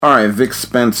Alright, Vic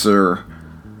Spencer.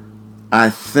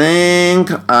 Ironically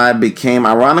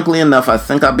enough, I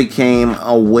think I became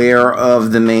aware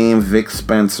of the name Vic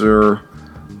Spencer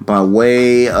by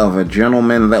way of a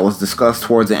gentleman that was discussed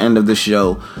towards the end of the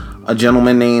show. A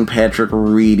gentleman named Patrick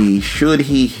Reedy. Should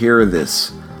he hear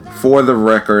this, for the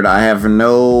record, I have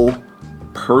no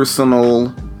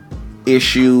personal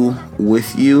issue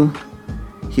with you.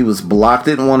 He was blocked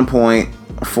at one point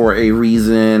for a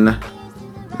reason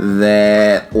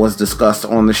that was discussed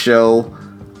on the show.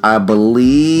 I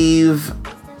believe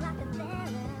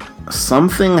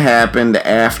something happened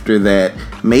after that.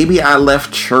 Maybe I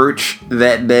left church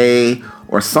that day,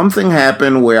 or something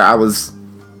happened where I was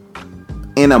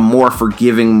in a more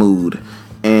forgiving mood,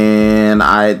 and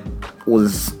I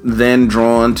was then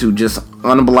drawn to just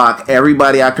unblock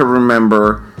everybody I could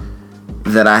remember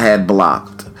that I had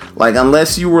blocked. Like,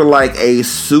 unless you were like a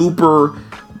super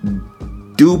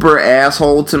duper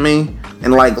asshole to me,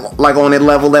 and like on a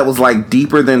level that was like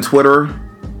deeper than Twitter,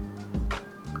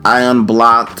 I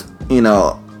unblocked,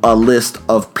 a list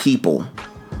of people.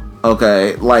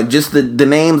 Okay, like just the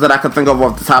names that I could think of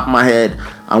off the top of my head,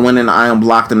 I went and I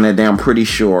unblocked them that day, I'm pretty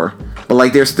sure. But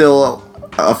like there's still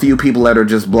a few people that are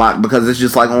just blocked because it's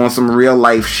just like on some real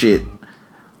life shit.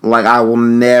 Like, I will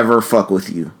never fuck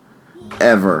with you.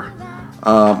 Ever.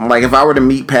 Like if I were to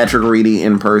meet Patrick Reedy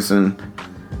in person,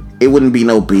 it wouldn't be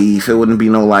no beef. It wouldn't be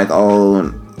no like,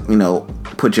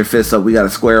 put your fists up, we gotta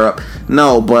square up.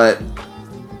 No, but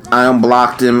I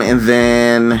unblocked him, and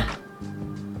then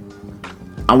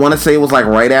I want to say it was like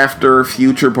right after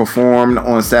Future performed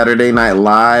on Saturday Night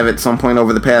Live at some point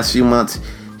over the past few months.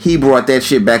 He brought that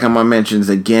shit back in my mentions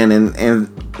again,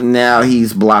 and now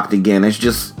he's blocked again. It's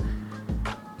just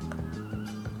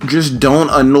don't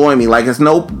annoy me. Like,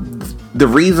 the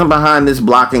reason behind this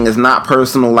blocking is not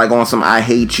personal, like on some I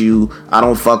hate you, I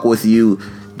don't fuck with you.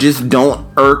 Just don't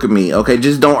irk me, okay?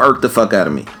 Just don't irk the fuck out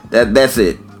of me. That's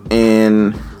it.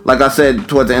 And like I said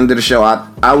towards the end of the show,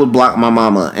 I would block my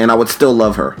mama, and I would still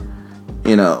love her,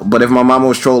 But if my mama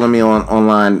was trolling me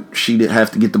online, she'd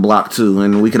have to get the block too,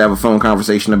 and we could have a phone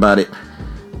conversation about it,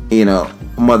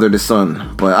 mother to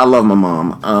son. But I love my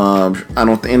mom. I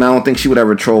don't think she would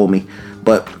ever troll me.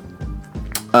 But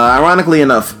ironically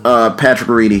enough, Patrick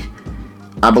Reedy,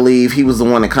 I believe he was the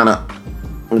one that kind of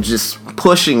was just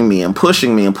pushing me,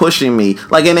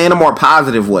 like in a more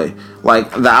positive way.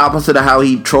 Like the opposite of how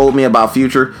he trolled me about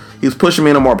Future. He was pushing me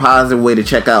in a more positive way to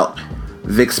check out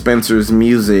Vic Spencer's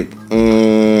music.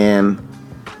 And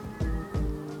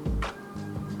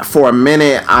for a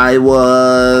minute, I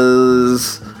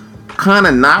was kind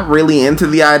of not really into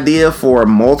the idea for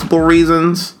multiple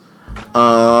reasons.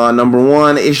 Number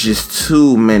one, it's just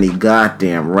too many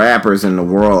goddamn rappers in the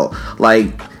world.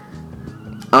 Like,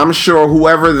 I'm sure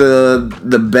whoever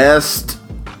the best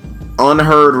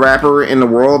unheard rapper in the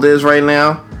world is right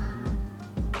now,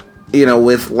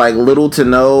 with like little to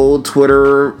no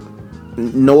Twitter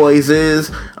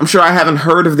noises, I'm sure I haven't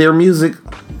heard of their music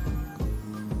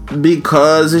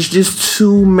because it's just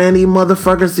too many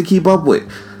motherfuckers to keep up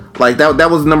with. Like, that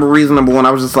was reason number one.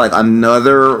 I was just like,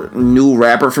 another new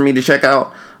rapper for me to check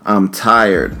out. I'm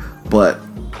tired. But,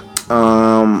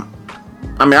 I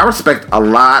respect a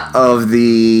lot of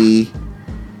the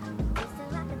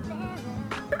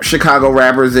Chicago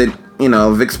rappers that,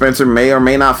 Vic Spencer may or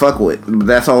may not fuck with.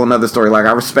 That's a whole another story. Like,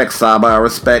 I respect Saba. I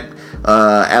respect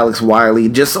Alex Wiley.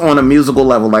 Just on a musical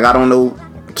level. Like, I don't know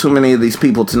too many of these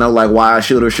people to know, like, why I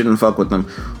should or shouldn't fuck with them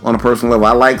on a personal level.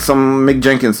 I like some Mick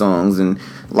Jenkins songs, and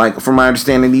like, from my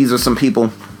understanding, these are some people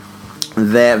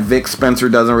that Vic Spencer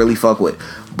doesn't really fuck with.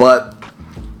 But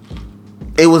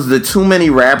it was the too many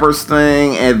rappers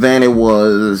thing, and then it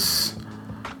was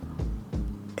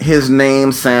his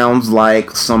name sounds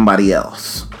like somebody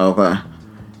else. Okay,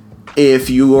 if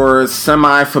you are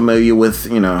semi-familiar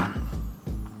with,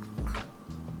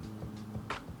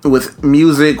 with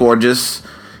music or just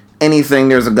anything,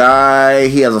 there's a guy,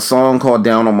 he has a song called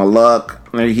Down on My Luck.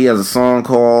 He has a song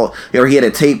called, or he had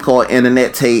a tape called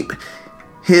Internet Tape.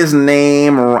 His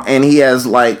name, and he has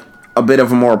like a bit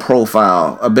of a more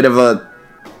profile, a bit of a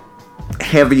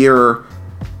heavier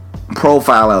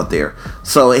profile out there.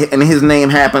 So, and his name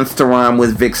happens to rhyme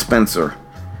with Vic Spencer.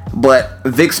 But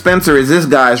Vic Spencer is this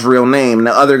guy's real name.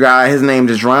 The other guy, his name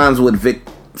just rhymes with Vic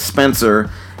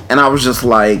Spencer. And I was just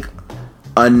like,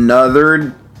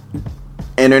 another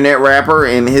internet rapper,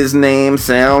 and his name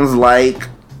sounds like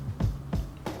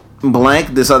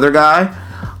blank, this other guy.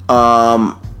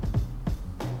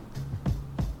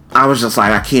 I was just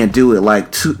like, I can't do it.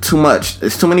 Like, too much.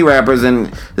 It's too many rappers, and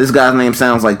this guy's name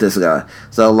sounds like this guy.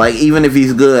 So, like, even if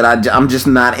he's good, I'm just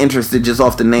not interested just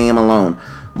off the name alone.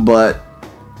 But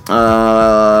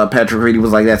Patrick Reedy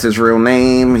was like, that's his real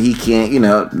name. He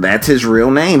can't, that's his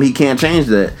real name. He can't change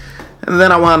that. And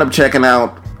then I wound up checking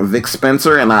out Vic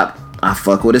Spencer, and I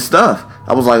fuck with his stuff.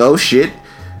 I was like, oh shit,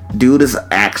 dude is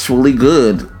actually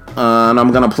good. And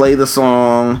I'm gonna play the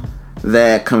song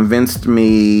that convinced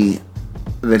me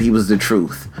that he was the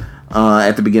truth.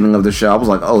 At the beginning of the show, I was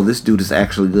like, oh, this dude is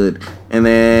actually good. And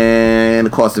then The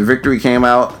Cost of Victory came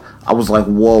out. I was like,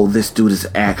 whoa, this dude is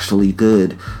actually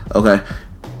good. Okay,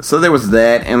 so there was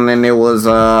that. And then there was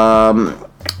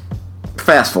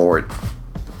fast forward.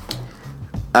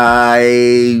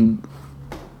 I've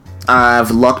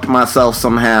lucked myself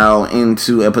somehow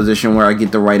into a position where I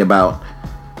get to write about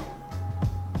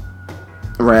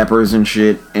rappers and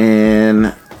shit.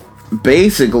 And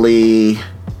basically,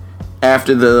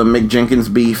 after the Mick Jenkins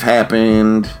beef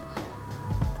happened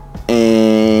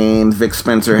and Vic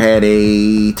Spencer had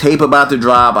a tape about to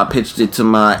drop, I pitched it to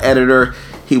my editor.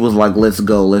 He was like, let's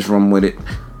go, let's run with it.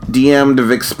 DM'd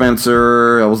Vic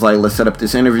Spencer. I was like, let's set up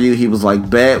this interview. He was like,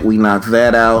 bet. We knocked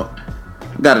that out.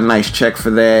 Got a nice check for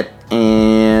that.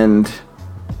 And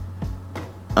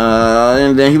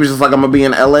then he was just like, I'm gonna be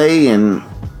in LA, and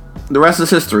the rest is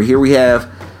history. Here we have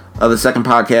the second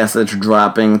podcast that's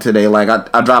dropping today. Like,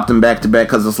 I dropped them back to back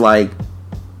because it's like,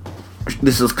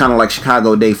 this is kind of like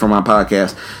Chicago Day for my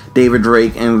podcast. David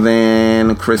Drake and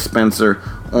then Chris Spencer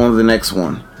on the next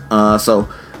one. So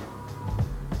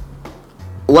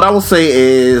what I will say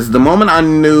is, the moment I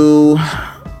knew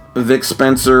Vic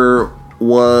Spencer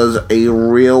was a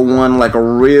real one, like a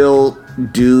real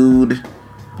dude,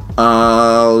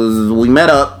 we met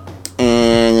up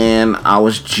and I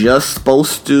was just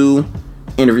supposed to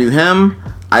interview him.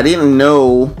 I didn't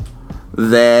know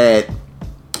that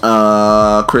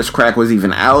Chris Crack was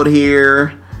even out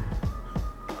here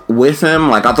with him.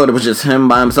 Like, I thought it was just him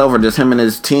by himself, or just him and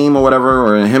his team or whatever,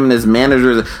 or him and his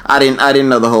managers. I didn't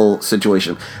know the whole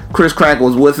situation. Chris Crack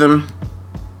was with him,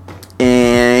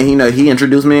 and he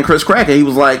introduced me to Chris Crack, and he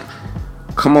was like,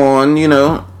 come on,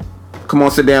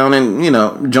 sit down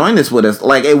and join this with us.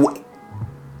 Like,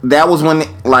 that was when,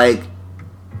 like,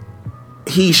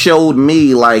 he showed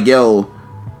me, like, yo,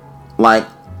 like,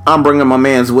 I'm bringing my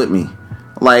mans with me.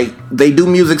 Like, they do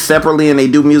music separately and they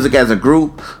do music as a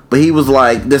group, but he was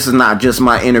like, this is not just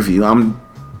my interview. I'm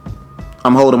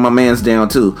holding my mans down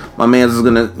too. My mans is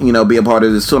gonna, be a part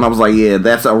of this too. And I was like, yeah,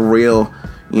 that's a real,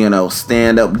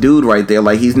 stand-up dude right there.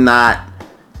 Like, he's not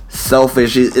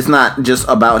selfish. It's not just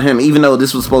about him. Even though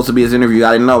this was supposed to be his interview,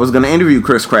 I didn't know I was gonna interview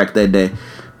Chris Crack that day.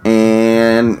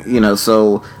 And,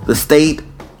 so the state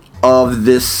of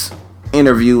this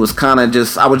interview was kind of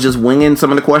just, I was just winging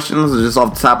some of the questions just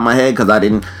off the top of my head, because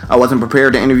I wasn't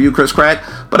prepared to interview Chris Crack,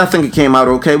 but I think it came out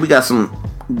okay. We got some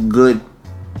good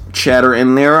chatter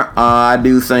in there. I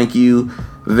do thank you,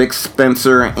 Vic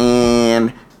Spencer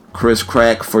and Chris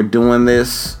Crack, for doing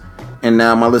this. And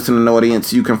now, my listening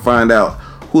audience, you can find out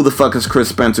who the fuck is Chris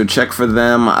Spencer. Check for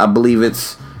them. I believe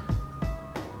it's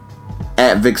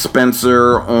at Vic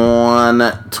Spencer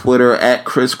on Twitter, at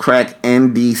Chris Crack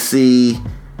NDC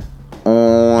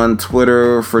on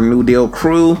Twitter for New Deal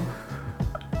Crew.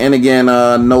 And again,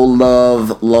 no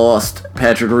love lost,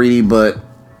 Patrick Reedy, but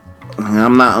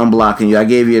I'm not unblocking you. I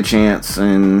gave you a chance,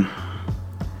 and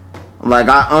like,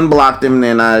 I unblocked him,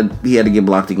 and he had to get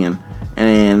blocked again,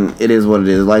 and it is what it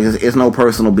is. Like, it's no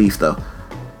personal beef though.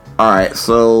 Alright,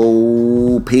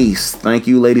 so peace. Thank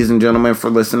you, ladies and gentlemen,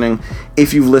 for listening.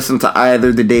 If you've listened to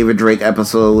either the David Drake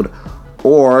episode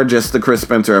or just the Chris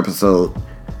Spencer episode,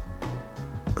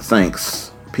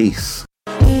 thanks. Peace.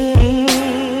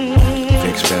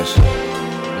 Vic Spencer.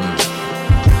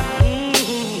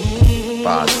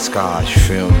 By the Scotch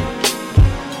film.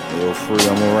 Yo, free,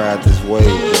 I'm gonna ride this wave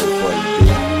though for you,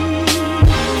 dude.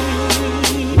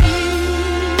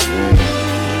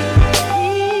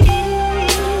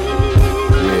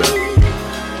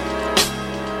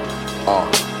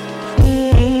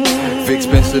 Vic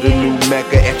Spencer, the new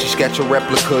Mecca, etch-a-sketch a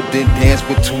replica, then dance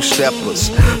with two steppers.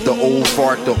 The old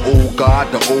fart, the old god,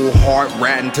 the old heart,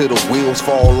 riding till the wheels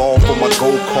fall off of my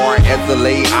go-kart. At the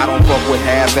late, I don't fuck with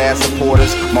half-ass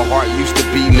supporters. My heart used to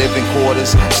be living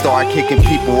quarters. Start kicking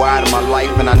people out of my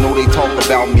life, and I know they talk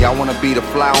about me. I wanna be the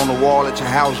fly on the wall at your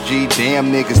house, G. Damn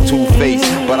niggas two-faced,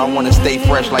 but I wanna stay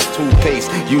fresh like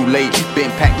toothpaste. You late, been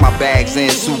packed my bags in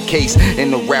suitcase.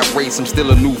 In the rap race, I'm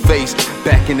still a new face.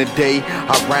 Back in the day,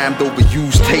 I rhymed over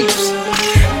used tapes.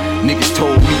 Niggas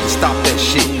told me to stop that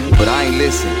shit, but I ain't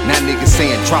listen. Now niggas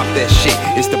saying drop that shit.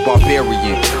 It's the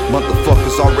barbarian.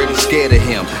 Motherfuckers already scared of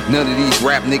him. None of these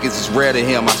rap niggas is rare to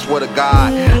him. I swear to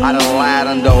God, I done lied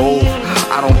under oath.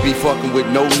 I don't be fucking with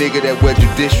no nigga that wear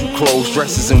judicial clothes,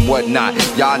 dresses and whatnot.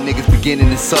 Y'all niggas beginning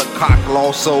to suck cock,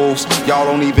 lost souls. Y'all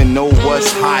don't even know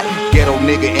what's hot. Ghetto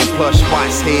nigga in plush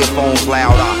spots, headphones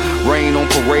loud. I rain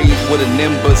on parades with a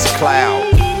nimbus cloud.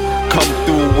 Come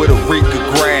through with a reek of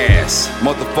grass.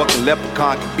 Motherfucking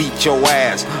leprechaun can beat your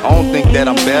ass. I don't think that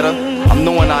I'm better, I'm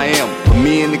knowing I am. For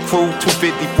me and the crew,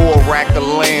 254 a rack of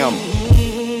lamb.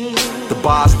 The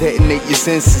bars detonate your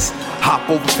senses. Hop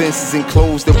over fences and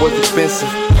clothes that was expensive.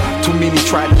 Too many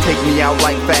tried to take me out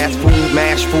like fast food,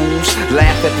 mash fools.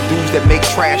 Laugh at the dudes that make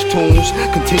trash tunes.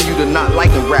 Continue to not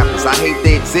liking rappers, I hate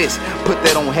they exist. Put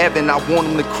that on heaven, I want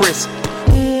them to crisp.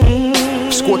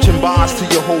 Scorching bars to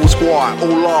your whole squad,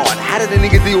 oh lord. How did a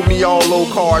nigga deal me all low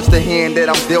cards? The hand that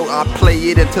I'm dealt, I play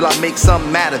it until I make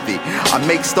something out of it. I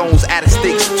make stones out of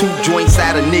sticks, 2 joints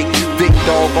out of Nick. Big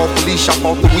dog off the leash, I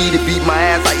bought the weed to beat my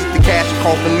ass. I eat the cash and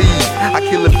cough and leave. I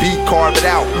kill a beat, carve it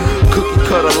out. Cookie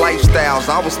cutter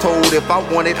lifestyles. I was told if I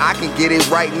want it, I can get it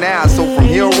right now. So from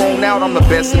here on out, I'm the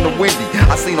best in the windy.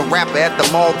 I seen a rapper at the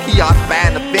mall kiosk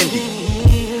buying a Fendi.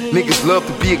 Niggas love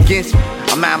to be against me,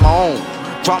 I'm at my own.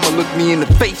 Drama look me in the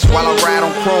face while I ride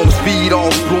on chrome. Speed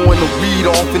off, blowing the weed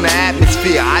off in the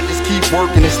atmosphere. I just keep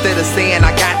working instead of saying I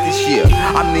got this year.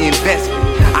 I'm the investment,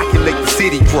 I can make the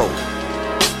city grow.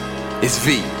 It's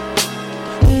V.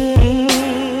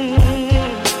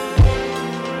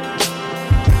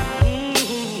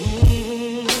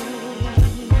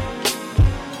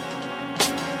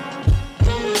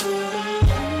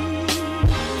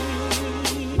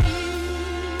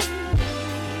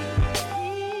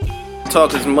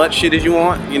 Talk as much shit as you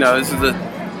want. You know, this is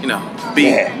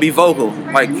be vocal.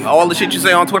 Like all the shit you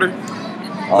say on Twitter,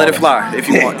 let it fly if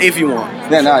you want. If you want.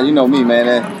 Yeah, nah, you know me,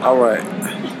 man. All right.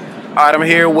 I'm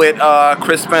here with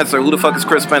Chris Spencer. Who the fuck is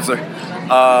Chris Spencer?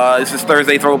 This is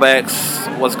Thursday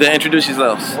Throwbacks. What's good? Introduce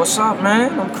yourselves. What's up,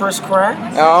 man? I'm Chris Crack.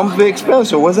 I'm Vic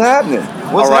Spencer. What's happening?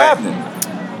 What's happening?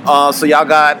 So y'all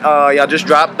got y'all just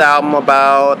dropped the album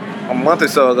about a month or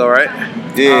so ago, right?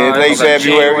 Yeah, late February.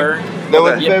 January. That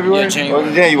was February? Yeah, January. Or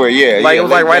was it January, yeah. Like it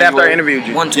was like right after I interviewed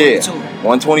you. 122. Yeah.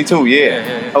 122,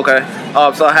 yeah. Okay.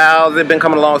 So how's it been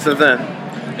coming along since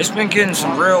then? It's been getting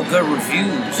some real good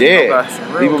reviews. Yeah.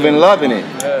 Okay. People been loving it.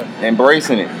 Yeah.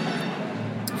 Embracing it.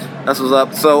 That's what's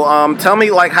up. So tell me,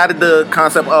 like, how did the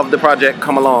concept of the project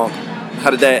come along? How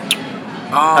did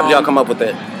y'all come up with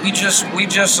that?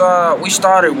 We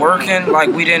started working. Like,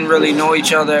 we didn't really know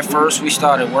each other at first. We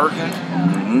started working.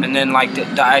 And then, like,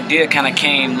 the idea kind of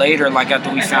came later, like,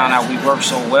 after we found out we worked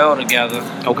so well together.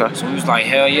 Okay. So we was like,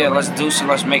 hell yeah, let's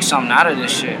make something out of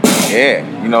this shit. Yeah.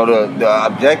 You know, the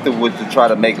objective was to try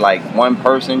to make, like, one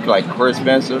person, like Chris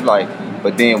Spencer, like,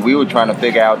 but then we were trying to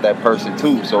figure out that person,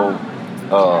 too. So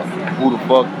who the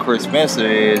fuck Chris Spencer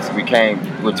is became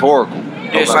rhetorical.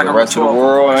 Yeah, it's like the rest of the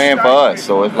world and for us.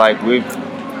 So it's like we're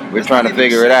trying to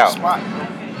figure it out.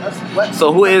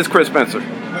 So who is Chris Spencer?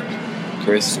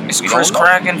 It's Chris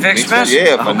Crack and Vic Spencer.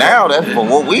 Yeah, for now, that's for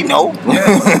what we know.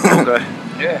 Okay.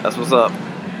 Yeah. That's what's up.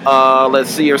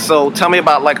 Let's see here. So tell me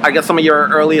about, like, I guess some of your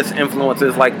earliest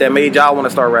influences, like, that made y'all want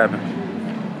to start rapping.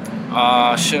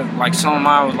 Shit, like some of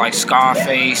mine was like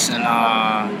Scarface and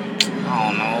I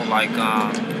don't know, like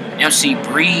MC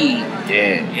Breed.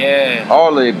 Yeah.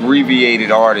 All the abbreviated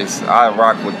artists, I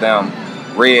rock with them.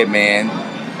 Redman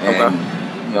and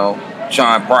you know,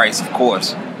 Sean Price, of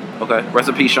course. Okay. Rest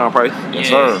in peace, Sean Price. Yes,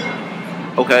 sir.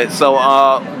 Okay. So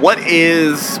what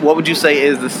would you say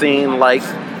is the scene like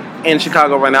in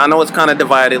Chicago right now? I know it's kind of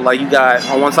divided. Like, you got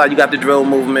on one side you got the drill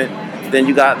movement, then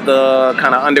you got the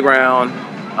kind of underground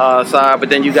side, but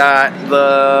then you got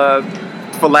the,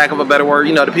 for lack of a better word,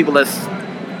 you know, the people that's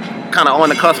kind of on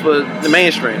the cusp of the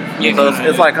mainstream. Yeah. So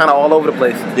it's like kind of all over the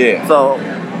place. Yeah. So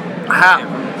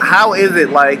how is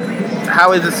it, like,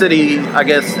 how is the city, I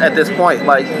guess, at this point,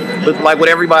 with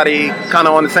everybody kind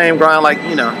of on the same grind, like,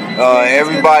 you know?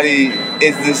 Everybody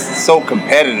is just so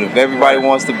competitive. Everybody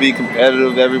wants to be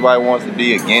competitive. Everybody wants to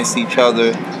be against each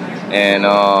other. And,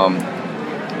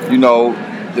 you know,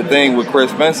 the thing with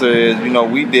Chris Spencer is, you know,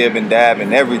 we dib and dab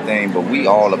and everything, but we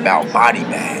all about body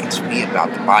bags. We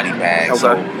about the body bags.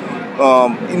 Okay.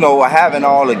 So, you know, having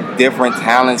all the different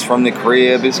talents from the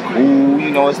crib is cool.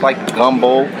 You know, it's like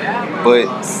gumbo. But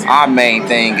our main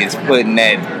thing is putting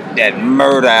that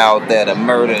murder out there, the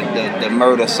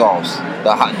murder sauce,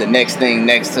 the next thing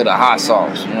next to the hot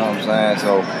sauce. You know what I'm saying?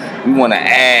 So we want to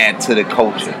add to the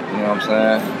culture. You know what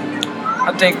I'm saying?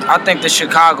 I think the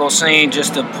Chicago scene,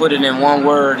 just to put it in one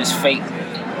word, is fake.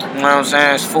 You know what I'm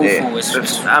saying? It's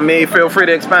foo-foo. I mean, feel free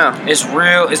to expound. It's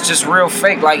real. It's just real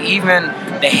fake. Like, even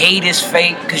the hate is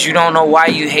fake because you don't know why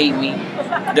you hate me.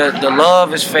 the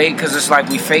love is fake because it's like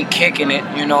we fake kicking it.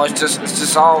 You know, it's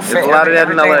just all fake. There's a lot of that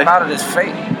in LA. A lot of this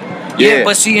fake. Yeah,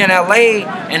 but see, in LA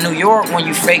and New York, when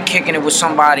you fake kicking it with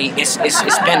somebody, it's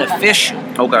beneficial.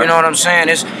 Okay. You know what I'm saying?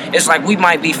 It's like we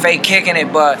might be fake kicking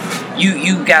it, but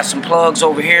you got some plugs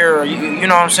over here, or you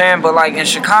know what I'm saying? But like in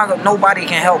Chicago, nobody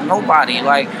can help nobody.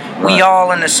 Like we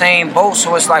all in the same boat,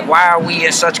 so it's like, why are we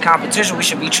in such competition? We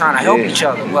should be trying to help each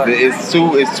other. But it's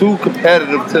too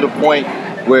competitive to the point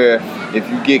where if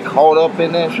you get caught up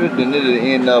in that shit, then it'll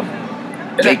end up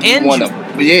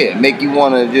make you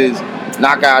wanna just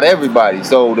knock out everybody.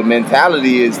 So the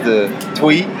mentality is to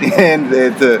tweet and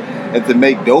to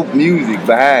make dope music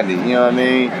behind it. You know what I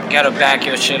mean? Gotta back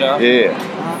your shit up.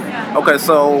 Yeah. Okay,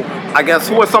 so I guess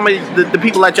who are some of the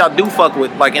people that y'all do fuck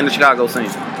with, like in the Chicago scene?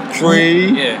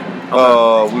 Tree. Yeah.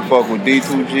 We fuck with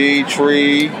D2G,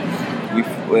 Tree. We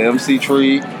with MC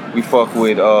Tree. We fuck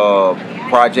with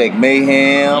Project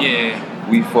Mayhem. Yeah.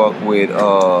 We fuck with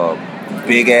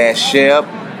Big Ass Shep.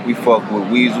 We fuck with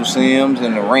Weasel Sims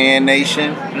and the Rand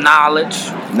Nation.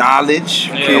 Knowledge.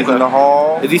 Kids in the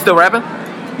Hall. Is he still rapping?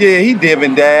 Yeah, he dib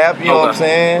and dab. You know what I'm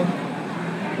saying?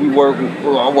 I work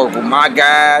with my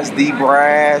guys, D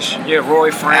Brash. Yeah, Roy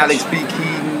French. Alex B.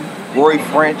 Keaton, Roy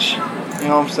French. You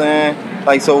know what I'm saying?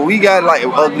 Like, so we got like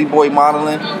Ugly Boy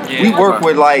Modeling. Yeah, we work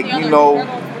with like, you know,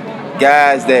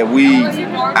 guys that we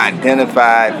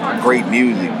identified great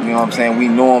music. You know what I'm saying? We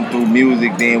know them through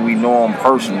music, then we know them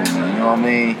personally. You know what I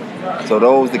mean? So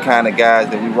those the kind of guys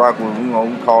that we rock with. You know,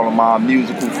 we call them our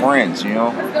musical friends. You know,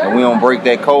 and we don't break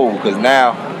that code because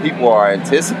now people are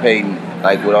anticipating.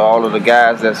 Like with all of the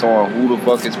guys that's on Who the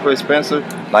Fuck is Chris Spencer,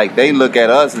 like they look at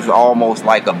us as almost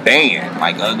like a band,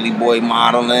 like Ugly Boy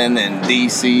Modeling and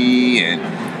DC and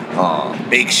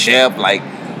Big Shep, like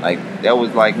that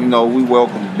was like, you know, we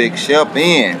welcomed Big Shep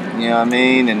in, you know what I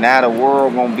mean? And now the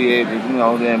world gonna be able to, you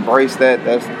know, to embrace that.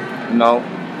 That's, you know,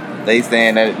 they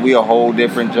saying that we a whole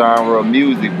different genre of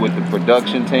music with the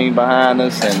production team behind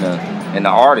us and the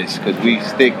artists, because we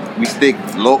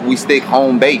stick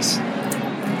home base.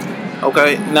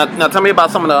 Okay, now tell me about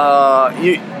some of the,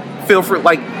 you feel free,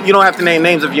 like, you don't have to name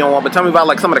names if you don't want, but tell me about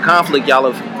like some of the conflict y'all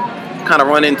have kind of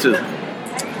run into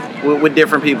with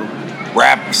different people.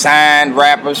 Signed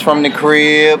rappers from the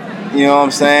crib, you know what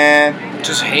I'm saying?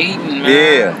 Just hating, man.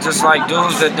 Yeah. Just like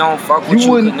dudes that don't fuck with you.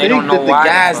 You wouldn't they think don't know that the why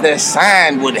guys that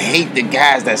signed would hate the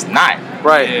guys that's not.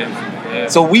 Right. Yeah.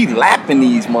 So we lapping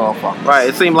these motherfuckers. Right,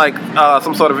 it seemed like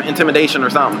some sort of intimidation or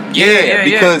something. Yeah,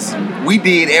 because we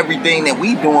did everything that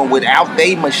we doing without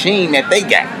they machine that they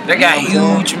got. They got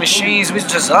huge machines.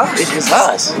 It's just us. It's just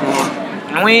us.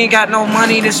 And we ain't got no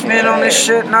money to spend on this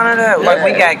shit. None of that. Like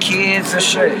we got kids and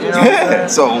shit. You know.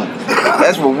 So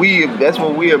that's what we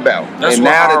about. That's and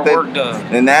what now hard that work does.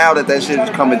 And now that shit is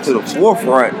coming to the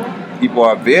forefront, people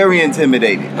are very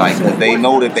intimidated. Like, cause they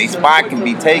know that their spot can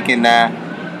be taken now.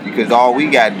 Because all we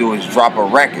gotta do is drop a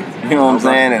record, you know what I'm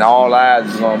saying, and all eyes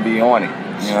is gonna be on it.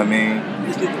 You know what I mean?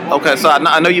 Okay, so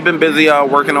I know you've been busy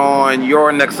working on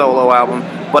your next solo album,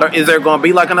 but is there gonna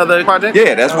be like another project?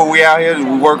 Yeah, that's what we out here.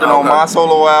 We working on my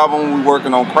solo album. We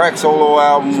working on Crack solo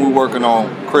album. We working on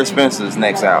Chris Spencer's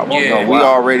next album. Yeah, we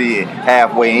already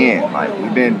halfway in. Like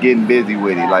we've been getting busy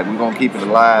with it. Like we're gonna keep it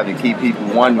alive and keep people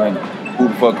wondering who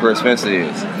the fuck Chris Spencer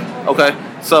is. Okay.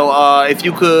 So if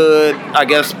you could, I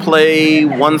guess, play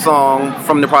one song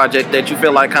from the project that you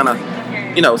feel like kind of,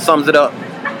 you know, sums it up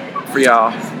for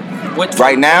y'all.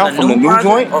 Right now, from the new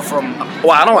joint, or from?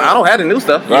 Well, I don't have the new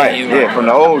stuff. Right, yeah, from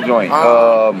the old joint.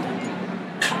 I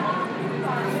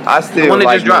still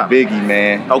like No Biggie,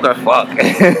 man. Okay. Fuck.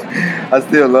 I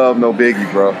still love No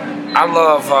Biggie, bro. I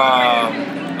love.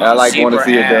 I like Want to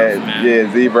See a Dead.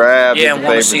 Yeah, Zebra Ave. Yeah,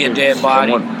 Want to See a Dead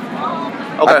Body.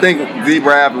 Okay. I think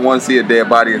Zebra Ave and Want to See a Dead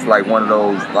Body is like one of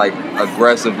those like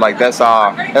aggressive, like that's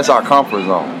our comfort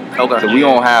zone. Okay. So we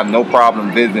don't have no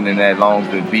problem visiting that long as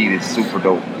the beat is super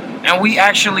dope. And we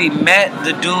actually met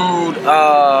the dude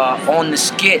on the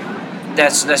skit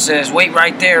that says "Wait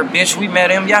right there, bitch." We met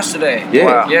him yesterday. Yeah.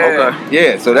 Wow. Yeah. Okay.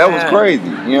 Yeah. So that was crazy.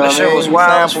 You know that what I mean? shit was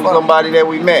wild. From somebody that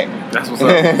we met. That's what's up.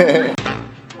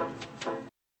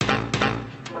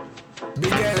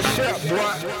 Big ass shit, boy.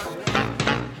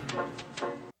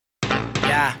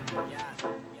 Yeah.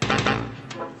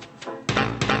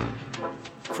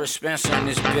 Chris Spencer and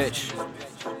this bitch.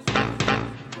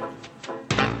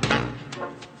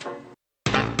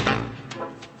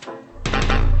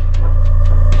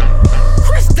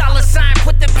 Chris Dollar sign,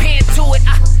 put the pen to it.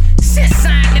 I sent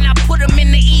sign and I put him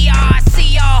in the ER. I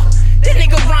see y'all. That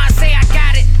nigga Ron say I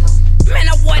got it. Man,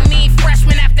 I wasn't even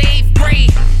freshman after 8th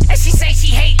grade. And she say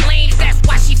she hate lames, that's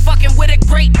why she fucking with a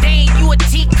Great Dane. You a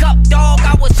teacup dog,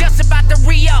 I was just about to to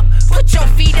re-up. Put your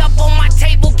feet up on my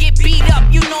table, get beat up.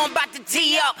 You know I'm about to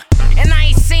tee up. And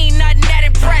I ain't seen nothing that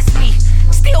impressed me.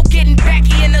 Still getting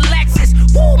Becky in the Lexus.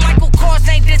 Woo, Michael Kors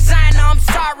ain't designer, I'm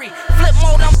sorry. Flip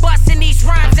mode, I'm busting these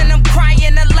rhymes and I'm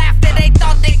crying. The laughter, they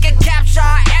thought they could capture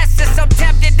our essence. I'm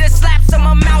tempted to slap some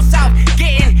of mouse out.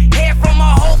 Getting hair from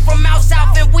a hole from out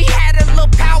south. And we had a little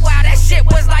powwow, that shit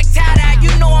was like tie-dye.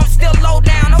 You know I'm still low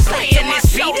down, I'm playing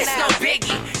this beat, it's no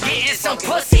biggie. Getting some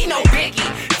pussy, no biggie.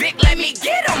 Vic, let me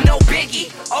get him, no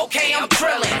biggie. Okay, I'm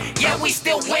trillin', yeah, we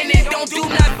still winning. Don't do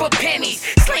nothing but pennies.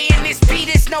 Slaying this beat,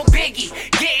 it's no biggie.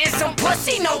 Getting some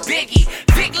pussy, no biggie.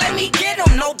 Vic, let me get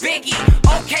him, no biggie.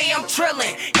 Okay, I'm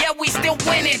trillin', yeah, we still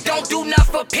winning. Don't do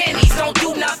nothing for pennies, don't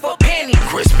do nothing for pennies.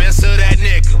 Chris Spencer, that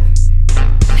nigga.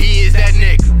 He is that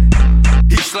nigga.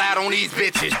 He slide on these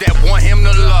bitches that want him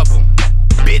to love him.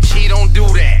 Bitch, he don't do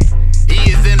that.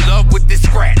 He is in love with this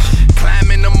scratch,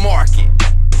 climbing the market,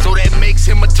 so that makes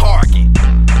him a target.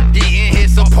 He in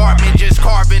his apartment just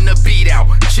carving the beat out,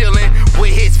 chilling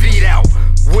with his feet out,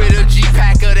 with a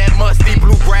G-Packer that musty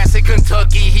bluegrass in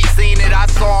Kentucky. He seen it, I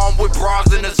saw him with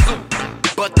bras in a suit,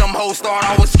 but them hoes thought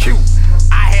I was cute.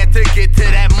 I had to get to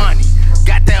that money,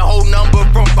 got that whole number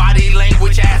from body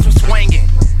language, ass was swinging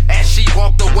as she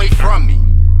walked away from me.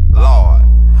 Lord,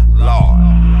 Lord,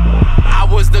 I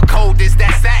was the coldest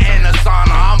that sat in a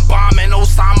sauna. I'm bombing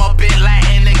Osama Bin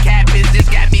Laden. The catfish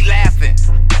just got me laughing.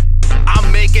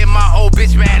 I'm making my old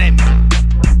bitch mad at me.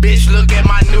 Bitch, look at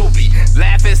my newbie.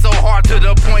 Laughing so hard to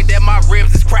the point that my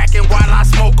ribs is cracking while I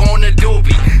smoke on the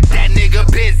doobie. That nigga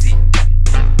busy.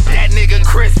 That nigga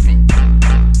crispy.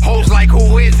 Hoes like,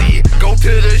 who is he? Go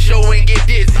to the show and get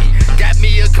dizzy. Got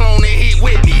me a clone and he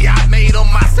with me. I made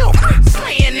him myself.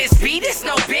 Slaying this beat, it's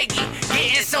no biggie.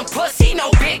 Getting some pussy,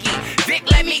 no biggie. Vic,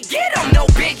 let me get him, no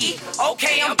biggie.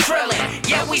 Okay, I'm trillin',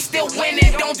 yeah, we still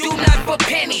winning. Don't do nothing for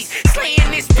pennies.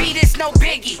 Slaying this beat, it's no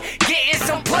biggie. Getting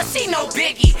some pussy, no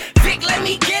biggie. Vic, let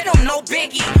me get him, no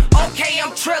biggie. Okay,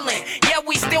 I'm trillin', yeah,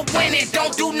 we still winning.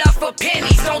 Don't do nothing for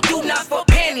pennies. Don't do nothing for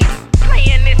pennies.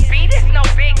 Slaying this beat, it's no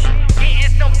biggie. Getting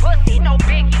some pussy, no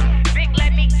biggie. Vic,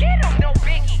 let me get him, no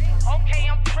biggie. Okay,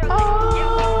 I'm trillin', yeah,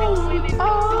 we still winning.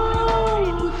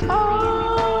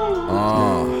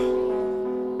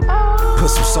 Put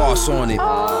some sauce on it,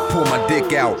 pull my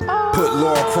dick out, put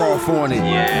Laura Croft on it.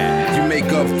 Yeah. You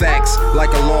make up facts like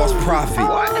a lost prophet.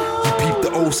 You peep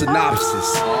the old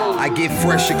synopsis. I get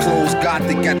fresher clothes, got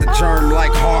the germ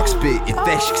like hawk spit.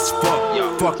 Infectious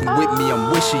fuck, fucking with me,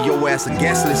 I'm wishing your ass a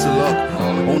guest list of luck.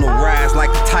 On the rise like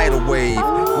a tidal wave.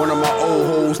 One of my old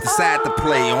hoes decide to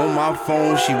play. On my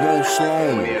phone, she won't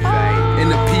slow me. In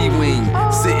the P-wing,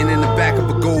 sitting in the back of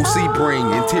a gold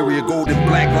Sebring. Interior golden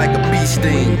black like a bee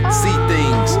sting. See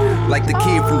things like the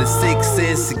kid from the Sixth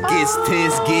Sense. It gets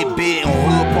tense, get bit on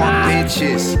hood park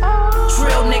benches.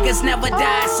 Real niggas never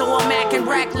die, so I'm acting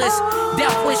reckless.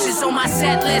 Death wishes on my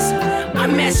set list. I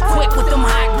mess quick with them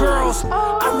hot girls.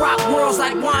 I rock worlds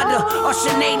like Wanda or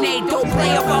Shanae. Don't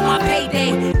play about my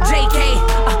payday. JK,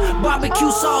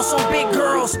 barbecue sauce on big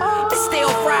girls. It's still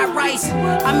fried rice.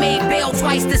 I made bail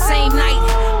twice the same night.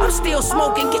 I'm still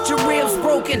smoking, get your ribs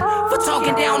broken for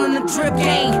talking down on the drip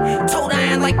gang. Told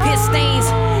iron like piss stains.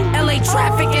 LA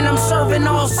traffic and I'm serving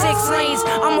all 6 lanes.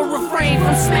 I'ma refrain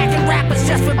from smacking rappers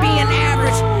just for being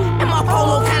average. And my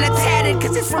polo kinda tatted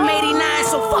cause it's from 89.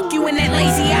 So fuck you and that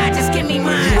lazy eye, just give me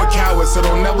mine. You a coward, so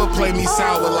don't never play me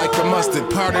sour like the mustard.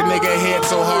 Part a nigga head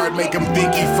so hard, make him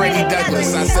think he Freddie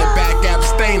Douglass. I said back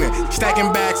abstaining,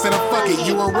 stacking bags and a fuck it,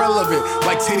 you irrelevant.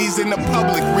 Like titties in the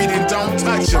public, reading don't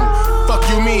touch them. Fuck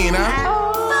you mean, huh?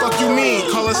 Fuck you mean?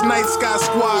 Call us Night Sky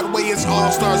Squad, way it's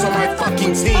all stars on my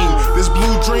fucking team. This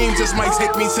blue dream just might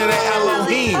take me to the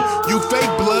Elohim. You fake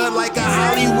blood like a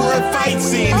Hollywood fight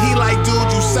scene. He like,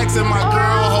 dude, you sexing my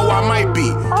girl, ho, I might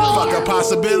be. Fuck a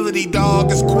possibility,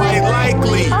 dog, it's quite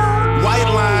likely.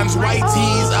 White lines, white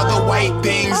tees, other white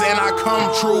things, and I come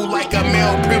true like a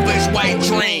male privileged white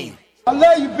dream. I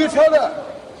love you, bitch, hold up.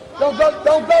 Don't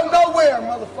go nowhere,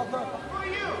 motherfucker.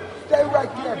 Stay right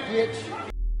there, bitch.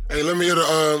 Hey, let me hear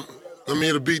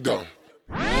the beat though.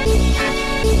 From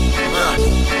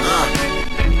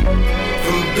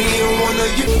being one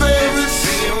of your favorites,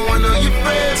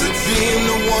 to being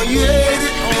the one you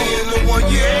hated,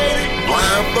 Why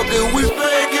I'm fucking with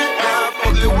faking?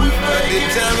 At the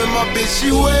time and my bitch she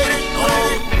waited on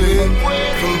me.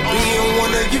 From being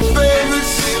one of your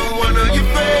favorites,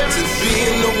 to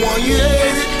being the one you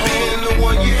hated,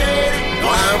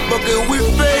 Why I'm fucking with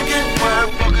faking?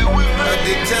 At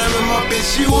the time and my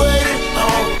bitch she waited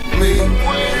on me.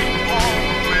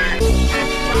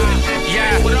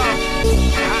 Yeah, what up?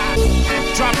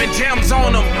 Dropping gems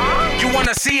on them. You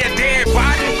wanna see a dead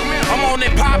body? I'm on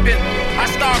it poppin'.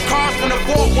 start cars from the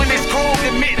fort when it's cold.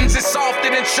 The mittens is softer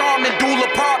than Charmin Dual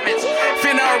Apartments.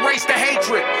 Finna erase the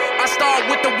hatred. I start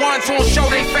with the ones who'll show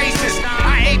their faces.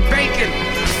 I ate bacon.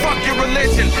 Fuck your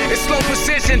religion. It's slow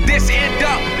precision. This end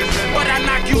up. But I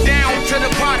knock you down to the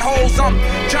potholes. I'm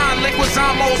John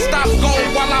Leguizamo. Stop gold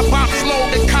while I bop slow.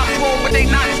 The cops roll, but they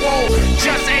not swole.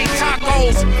 Just ate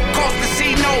tacos. Cost the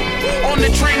C-No. On the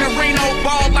train to Reno.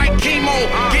 Ball like chemo.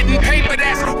 Getting paper,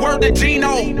 that's word to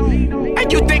Gino.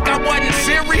 And you think I wasn't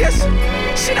serious?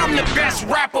 Shit, I'm the best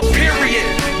rapper, period.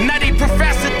 Nutty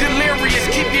Professor Delirious.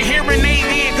 Keep your hearing aid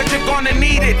in, cause you're gonna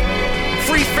need it.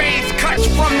 Free fades, cuts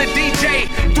from the DJ.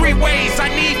 3 ways, I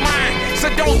need mine, so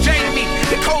don't jake me.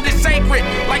 The code is sacred,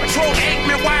 like Troll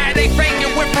Aikman. Why are they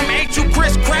faking? Went from H.U.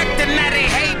 Chris cracked and now they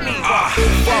hate me.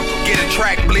 Fuck, get a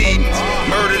track bleeding.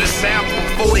 Murder the sample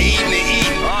before they even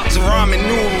eating. It's a ramen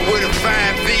noodle with a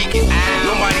fine vegan.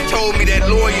 Nobody told me that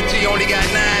loyalty only got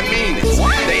 9 meanings.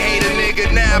 They hate a nigga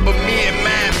now, but me and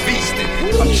mine feasting.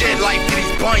 I'm jet life to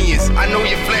these bunions. I know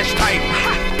your flesh type.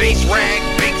 Base rag,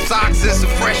 baked socks, and some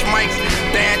fresh mics.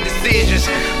 Bad decisions,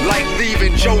 like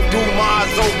leaving Joe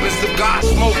Dumas open, cigar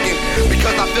smoking.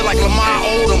 Because I feel like Lamar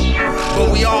Odom,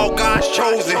 but we all God's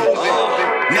chosen.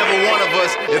 Never one of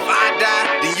us. If I die,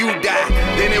 then you die.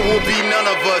 Then it will be none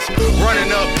of us.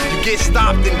 Running up, you get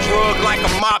stopped and drugged like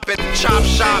a mop at the chop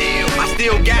shop. I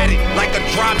still got it, like a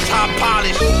drop top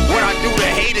polish. What I do to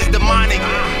hate is demonic.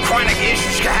 Chronic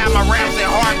issues can have my raps in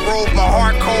heart grove, my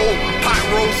heart cold. Pot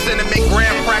roast, cinnamon,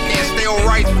 graham cracker, and stale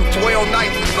rice from 12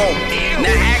 nights ago.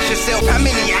 Now ask yourself, how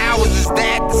many hours is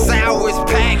that? The sour is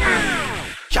packed.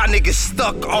 Y'all niggas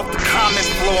stuck off the comment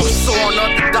floor. I'm soaring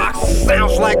up the docks.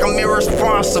 Sounds like I'm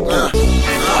irresponsible.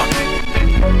 Fuck.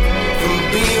 From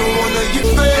being one of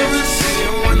your favorites,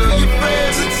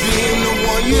 to being the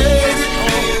one you hated,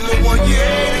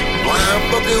 Why I'm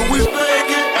fucking with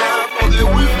faking?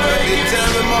 They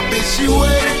telling my bitch she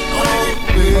waited on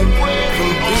me.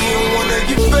 From being one of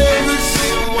your favorites,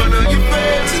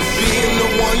 to being the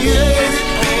one you hated,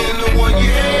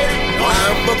 Why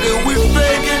I'm fucking with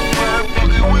faking?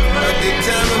 They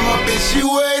telling my bitch she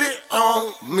waited on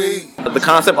me. The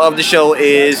concept of the show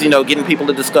is, getting people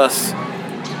to discuss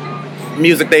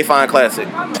music they find classic.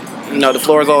 The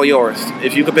floor is all yours.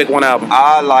 If you could pick one album.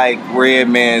 I like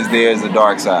Redman's There's a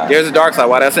Dark Side. There's a Dark Side.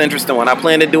 Wow, that's an interesting one. I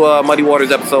plan to do a Muddy Waters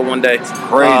episode one day.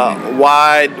 Crazy.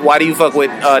 Why do you fuck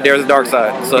with There's a Dark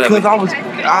Side? So because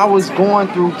I was going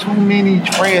through too many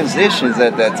transitions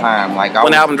at that time. Like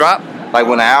when the album dropped? Like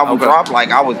when the album dropped, like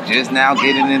I was just now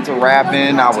getting into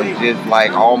rapping. I was just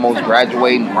like almost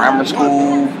graduating grammar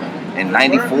school in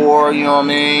 '94. You know what I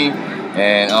mean?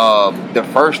 And the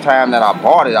first time that I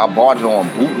bought it on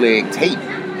bootleg tape.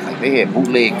 Like they had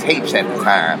bootleg tapes at the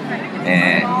time.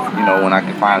 And when I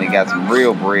finally got some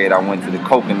real bread, I went to the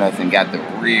Coconuts and got the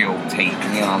real tape.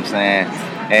 You know what I'm saying?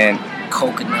 And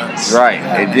Coconuts. Right.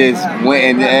 It just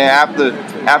went, and after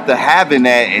having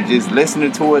that and just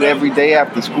listening to it every day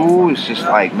after school, it's just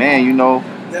like, man,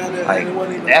 like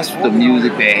that's the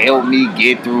music that helped me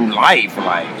get through life.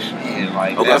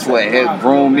 That's what helped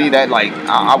groom me. That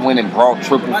I went and brought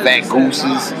triple fat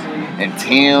gooses and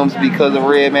Timbs because of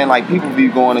Redman. Like people be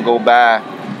going to go buy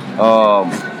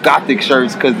gothic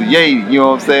shirts because of Ye. You know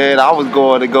what I'm saying? I was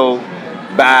going to go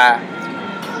buy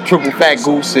triple fat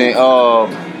goose and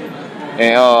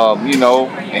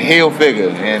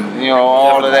Hilfiger and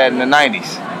all of that in the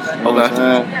 90s.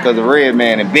 Okay. Because of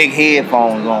Redman and big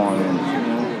headphones on.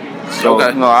 So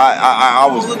I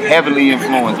was heavily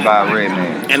influenced by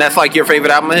Redman. And that's like your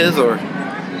favorite album of his, or?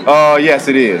 Yes,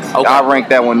 it is. Okay. I rank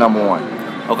that one number 1.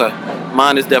 Okay.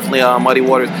 Mine is definitely Muddy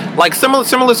Waters. Like similar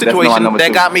situation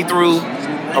that got me through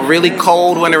a really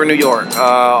cold winter in New York.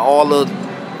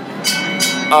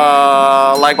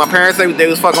 Like my parents, they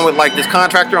was fucking with like this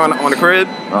contractor on the crib,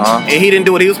 and he didn't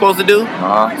do what he was supposed to do,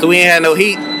 so we ain't had no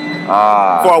heat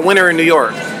for a winter in New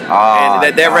York. And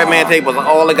that Redman tape was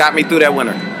all that got me through that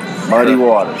winter. Muddy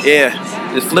Waters. Yeah,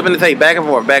 just flipping the tape back and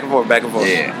forth.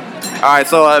 Yeah. All right,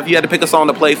 so if you had to pick a song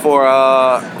to play for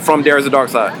from There's a Dark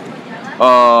Side,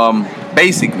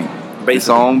 basically, the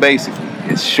song basically,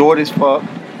 it's short as fuck.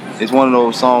 It's one of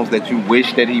those songs that you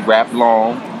wish that he rapped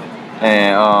long,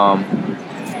 and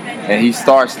he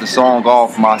starts the song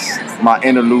off, my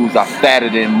interludes are fatter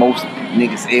than most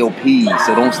niggas LPs,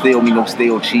 so don't steal me no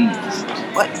stale cheese.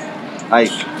 What?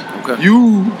 Like,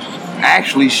 you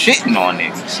actually shitting on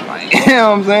niggas. Like, you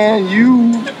know what I'm saying?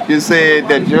 You just said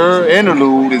that your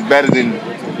interlude is better than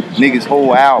niggas'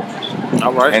 whole album.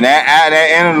 All right. And that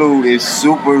interlude is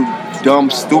super dumb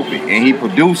stupid. And he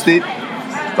produced it,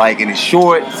 like, and it's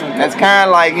short. That's kind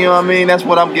of like, you know what I mean? That's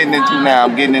what I'm getting into now.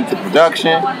 I'm getting into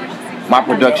production. my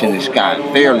production is kind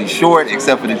of fairly short,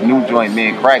 except for this new joint, me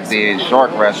and Crack did,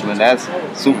 Shark Wrestling. That's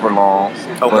super long.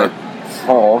 Okay.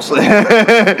 Pause.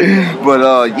 But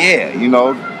yeah, you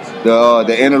know,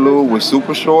 the interlude was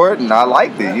super short, and I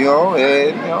liked it. You know,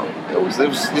 and you know, it was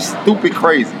just stupid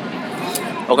crazy.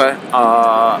 Okay.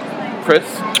 Chris.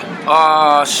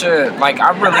 Shit. Like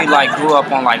I really like grew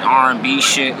up on like R&B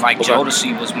shit. Like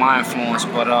Jodeci was my influence,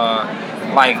 but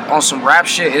like on some rap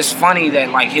shit, it's funny that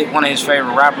like one of his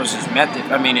favorite rappers is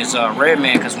Method. I mean, it's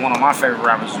Redman, because one of my favorite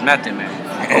rappers is Method Man.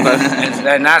 Okay.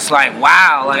 and that's like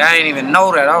wow. Like I didn't even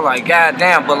know that. I was like, god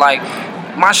damn. But like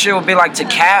my shit would be like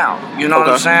Tikal. You know what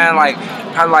I'm saying? Like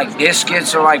probably like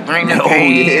Biscuits or like Bring the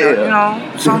Pain. Or, you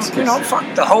know,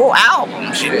 fuck the whole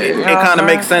album. Shit. It kind of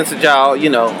makes sense that y'all, you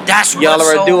know, that's y'all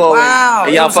are a duo. Wow.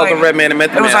 And y'all fuck with Redman and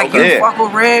Method Man. It was like you fuck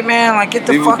with Redman, like get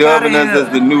the fuck out of here. People dubbing us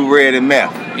as the new Red and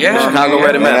Meth. Yeah, Chicago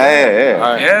Red and Meth. Yeah.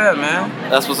 All right. Yeah, man.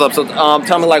 That's what's up. So,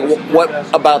 tell me, like, what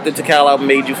about the Tikal album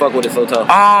made you fuck with it so tough?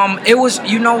 It was,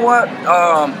 you know what?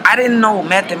 I didn't know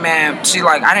Method Man. See,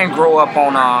 like, I didn't grow up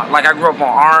on, like, I grew up on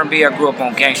R&B. I grew up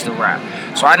on gangster rap.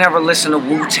 So I never listened to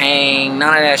Wu-Tang,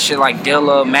 none of that shit, like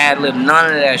Dilla, Madlib,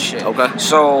 none of that shit. Okay.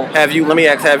 So let me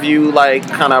ask, have you like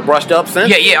kind of brushed up since?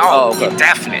 Yeah. Okay.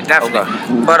 Definitely.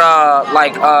 Okay. But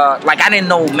like I didn't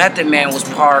know Method Man was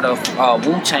part of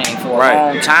Wu-Tang for a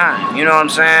long time. You know what I'm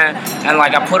saying? And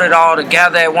like I put it all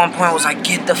together at one point. Was like,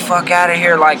 get the fuck out of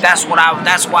here. Like that's why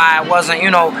I wasn't,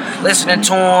 you know, listening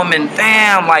to him. And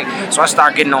damn, like so I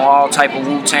started getting on all type of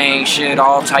Wu-Tang shit,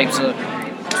 all types of.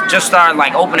 Just started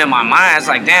like opening my mind. It's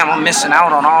like, damn, I'm missing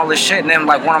out on all this shit. And then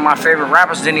like one of my favorite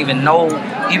rappers didn't even know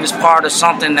he was part of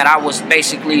something that I was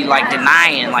basically like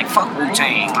denying. Like fuck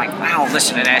Wu-Tang. Like I don't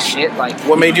listen to that shit. Like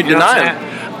what made you deny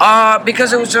it?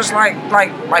 Because it was just like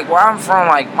where I'm from,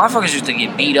 like motherfuckers used to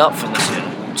get beat up for listening to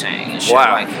Wu-Tang and shit.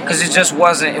 Wow. Like, because it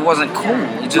wasn't cool.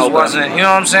 It just wasn't. You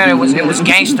know what I'm saying? It was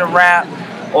gangster rap.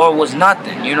 Or it was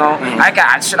nothing. You know.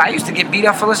 I used to get beat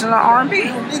up for listening to R&B.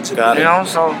 Got it. You know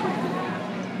so.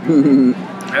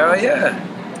 Hell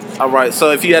yeah. Alright,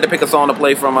 so if you had to pick a song to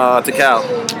play from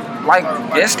Tikal. Like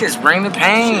Biscuits, Bring the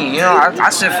Pain. You know, I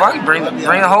said fuck it, bring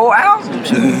the whole album.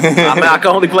 I mean, I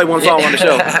can only play one song on the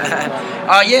show.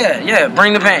 Yeah,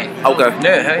 Bring the Pain. Okay.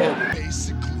 Yeah, hell yeah.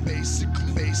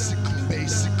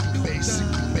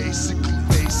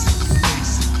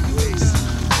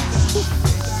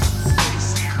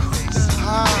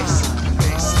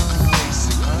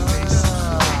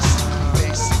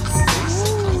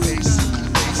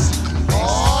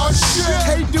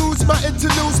 My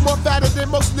interludes more fatter than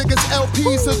most niggas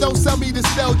LPs, so don't sell me the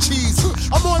stale cheese.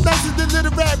 I'm more nicer than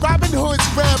Little Red Robin Hood's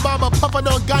grandmama, puffin'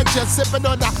 on ganja, sippin'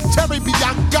 on the cherry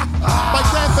Bianca. My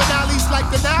grand finale's like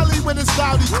the alley when it's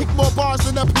rowdy. Kick more bars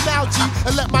than a penalty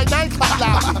and let my nine cut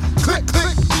loud. Click,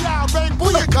 click, meow, bang,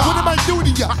 booyaka. What am I do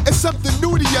to ya? It's something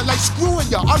new to ya, like screwing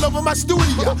ya all over my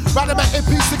studio. Riding my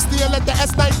MP60 and let the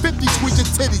S950 squeeze your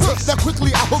titties. Now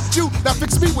quickly I hooked you, now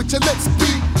fix me with your lips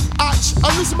beat.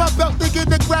 I'm losing my belt, thinking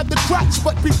to grab the crotch.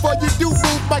 But before you do,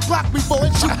 move my clock before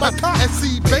it shoot my car. And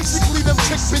see, basically them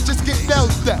chick bitches get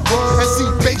nailed down. And see,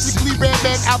 basically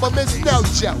Redman album is no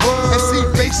joke. And see,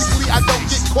 basically I don't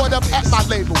get caught up at my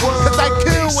label. Cause I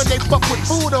kill when they fuck with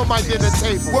food on my dinner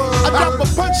table. I drop a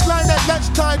punchline at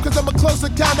lunchtime cause I'm a close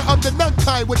encounter of the nun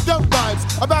kind with dumb rhymes.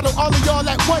 I battle all of y'all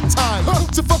at one time.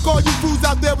 So fuck all you fools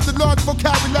out there with the large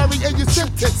vocabulary in your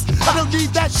sentence. I don't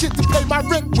need that shit to pay my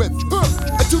rent with.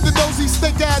 And to the nosy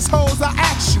stink assholes, I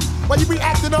ask you, why you be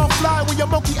acting all fly when your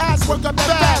monkey ass work up that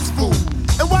fast food?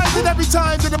 And why is it every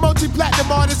time that a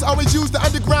multi-platinum artist always use the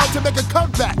underground to make a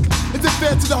comeback? Is it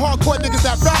fair to the hardcore niggas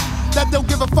that rap, that don't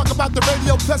give a fuck about the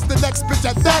radio plus the next bitch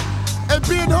at that? And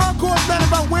being hardcore is not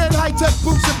about wearing high-tech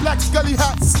boots and black scully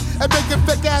hats and making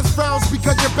fake ass frowns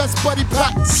because your best buddy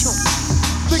plaques.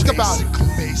 Think about it.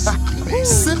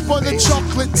 Sip on the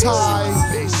chocolate tie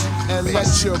and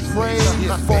let your brain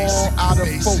fall out of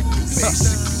focus.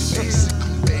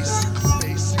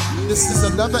 This is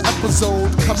another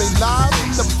episode coming live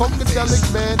from the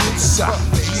Funkadelic Man himself.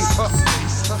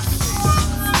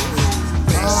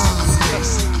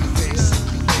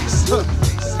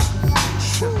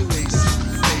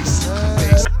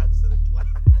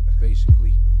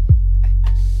 Basically,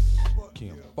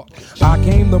 can't fuck. I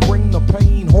came to bring the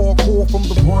pain, hardcore from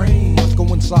the brain. Let's go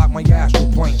inside my astral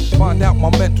plane, find out my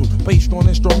mental, based on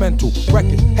instrumental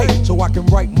records. Hey, so I can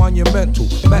write monumental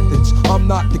methods. I'm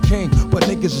not the king, but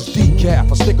niggas is decaf.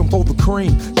 I stick 'em for the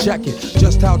cream. Check it,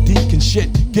 just how deep can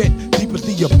shit get? Deep as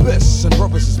the abyss, and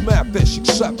brothers is mad fish,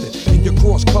 accept it. In your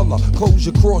cross color, clothes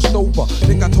you crossed over.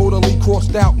 Think I totally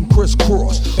crossed out and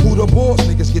crisscrossed. Who the boss?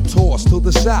 Niggas get tossed to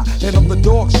the side, and I'm the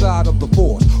dark side of the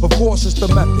force. Of course it's the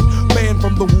method, man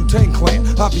from the Wu-Tang Clan.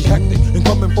 I be hectic and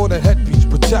coming for the headpiece,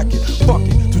 protect it. Fuck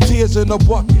it, 2 tears in a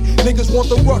bucket. Niggas want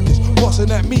the ruckus,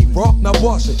 bustin' at me, bro. Now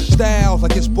bust it. Styles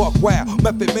like it's buck wow.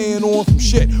 Method man on some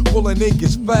shit, pulling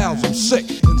niggas fouls. I'm sick,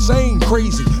 insane,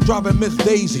 crazy, driving Miss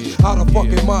Daisy out of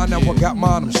fucking mind. Now I got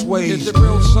mine, I'm swayed. Is it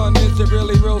real, son? Is it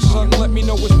really real, son? Let me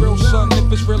know it's real, son,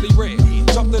 if it's really real.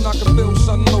 Something I can feel,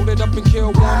 son. Loaded up and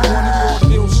kill one. Wanted raw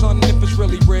deal, son, if it's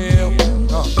really real.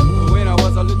 When I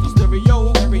was a little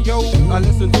stereo, I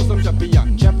listened to some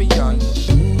champion.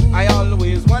 I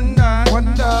always wonder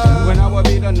when I will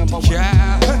be the number one.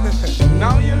 Yeah.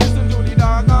 Now you listen to the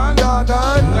doggone,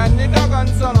 and the doggone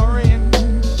son of rain.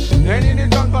 Any the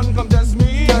gun come test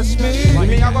me.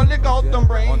 Me, I gonna lick out them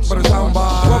brains. Brothers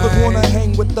wanna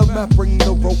hang with the meth, bring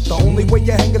the rope. The only way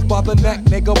you hang is by the neck,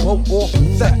 nigga. Boat off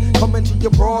set. Come into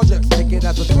your projects, take it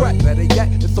as a threat. Better yet,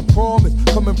 it's a promise.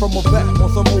 Coming from a vet on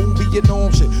some movie, you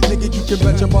know shit. Nigga, you can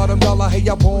bet your bottom dollar, hey,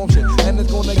 I bomb shit. And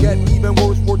it's gonna get even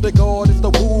worse for the God. It's the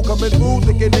woo coming through,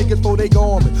 thinking niggas for they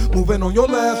garment. Moving on your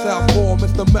last out for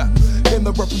Mr. Meth. Came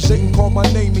to represent and call my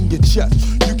name in your chest.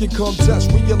 You can come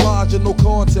test, realize you're no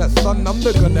contest. Son, I'm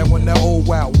the gun that won that old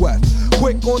Wild West.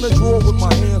 Quick on the draw with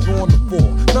my hands on the floor.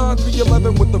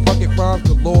 9-3-11 with the bucket rhymes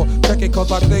galore. Check it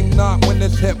cause I think not when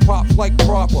this hip hop's like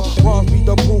proper. Rhymes be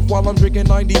the proof while I'm drinking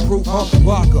 90 proof,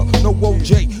 vodka, no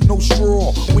OJ, no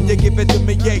straw. When you give it to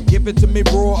me, yeah, give it to me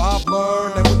raw. I've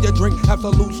learned that when you drink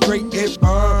absolute straight, it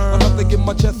burn. Enough to get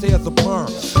my chest hair as a perm.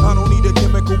 I don't need a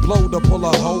chemical blow to pull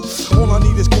a hoe. All I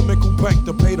need is chemical bank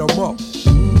to pay them up.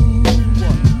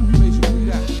 Basically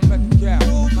that, back the cap.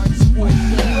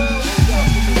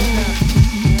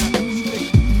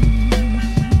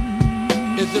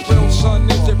 Is it real, son?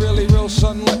 Is it really real,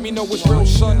 son? Let me know it's real,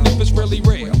 son, if it's really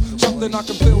real. Something I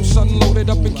can feel, son. Loaded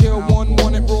up and kill one.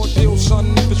 Want it raw deal,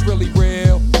 son, if it's really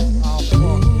real. I'll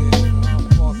fuck it.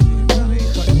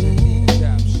 Cut your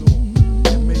kneecaps off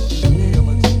and make you kneel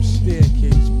in some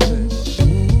staircase bliss.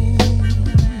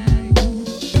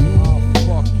 I'll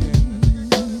fucking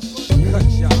cut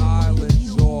your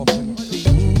eyelids off and feed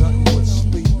you nothing but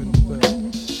sleeping pills.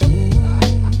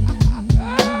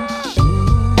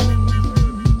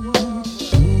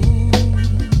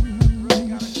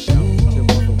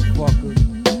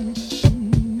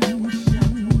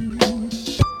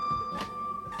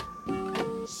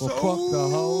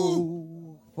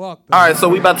 All right, so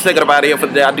we about to take it up out of here for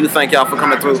the day. I do thank y'all for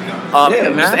coming through.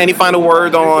 Just any final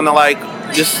word on like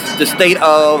just the state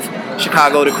of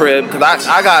Chicago, the crib? Because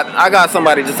I got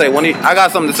somebody to say. I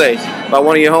got something to say about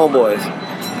one of your homeboys.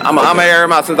 I'm gonna air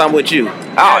him out since I'm with you.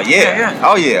 Oh yeah.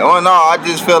 Oh no, I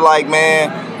just feel like, man,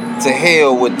 to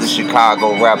hell with the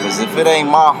Chicago rappers. If it ain't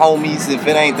my homies, if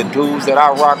it ain't the dudes that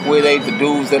I rock with, ain't the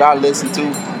dudes that I listen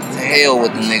to hell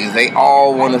with the niggas. They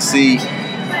all want to see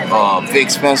Vic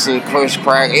Spencer, Kush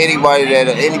Crack, anybody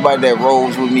that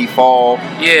rolls with me fall.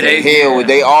 Yeah, they hell with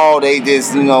they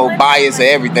just bias of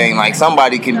everything. Like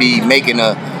somebody can be making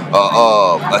a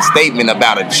statement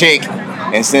about a chick,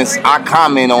 and since I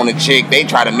comment on a chick, they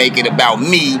try to make it about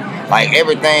me. Like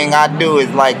everything I do is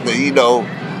like they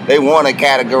want to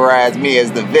categorize me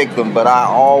as the victim, but I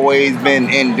always been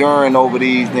enduring over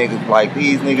these niggas. Like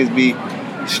these niggas be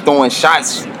throwing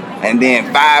shots, and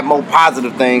then 5 more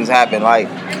positive things happen. Like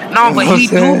no, but he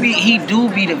do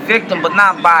be the victim, but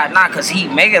not because he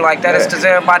make it like that. It's because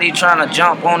everybody trying to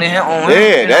jump on him.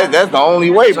 Yeah, that's the only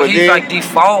way. So but he's then, like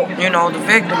default, the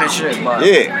victim and shit. But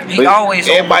yeah, he always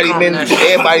everybody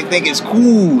think it's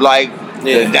cool. Like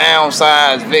the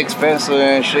downsides, Vic Spencer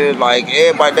and shit. Like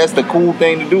everybody, that's the cool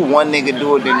thing to do. One nigga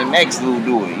do it, then the next dude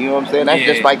do it. You know what I'm saying? That's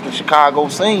just like the Chicago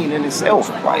scene in itself.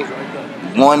 Like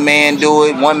one man do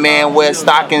it, one man wear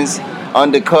stockings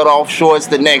under cut off shorts,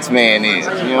 the next man is.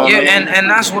 You know what I mean? and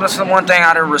that's one thing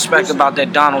I didn't respect about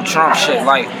that Donald Trump shit.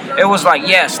 Like it was like,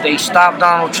 yes, they stopped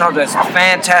Donald Trump. That's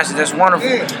fantastic. That's wonderful.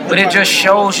 But it just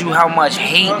shows you how much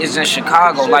hate is in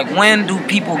Chicago. Like when do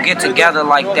people get together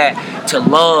like that to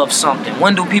love something?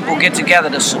 When do people get together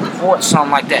to support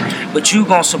something like that? But you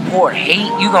gonna support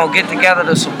hate? You gonna get together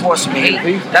to support some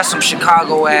hate? That's some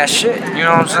Chicago ass shit. You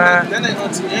know what I'm saying? That ain't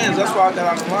on 2 ends. That's why I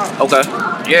got on the line. Okay.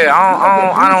 Yeah,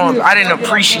 I didn't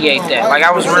appreciate that. Like,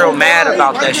 I was real mad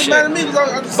about that shit.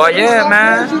 But yeah,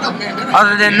 man.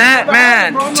 Other than that,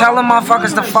 man, tell them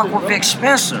motherfuckers to fuck with Vic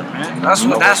Spencer, man.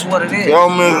 That's what it is. Tell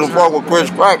them to fuck with Chris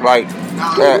Crack, like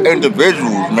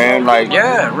individuals, man. Like,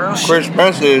 yeah, real Chris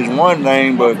Spencer is one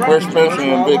thing, but Chris Spencer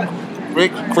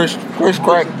and Chris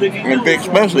Crack and Vic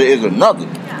Spencer is another.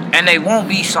 And they won't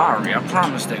be sorry. I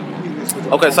promise they won't.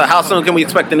 Okay, so how soon can we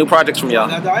expect the new projects from y'all?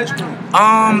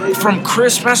 From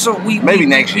Chris Spencer, maybe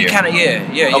next year. Kind of,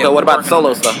 yeah. Okay, what about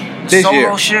solo stuff? This solo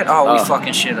year. shit? Oh, we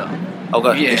fucking shit up.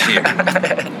 Okay. Yeah. This year.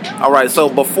 All right. So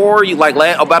before you,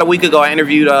 about a week ago, I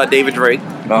interviewed David Drake.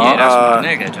 Yeah, that's my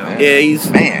nigga, Joe. Yeah,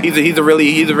 he's a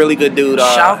really good dude.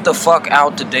 Shout the fuck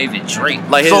out to David Drake.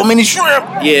 Like so many shrimp.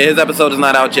 Yeah, his episode is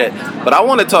not out yet, but I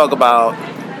want to talk about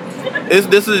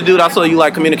this is a dude I saw you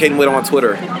like communicating with on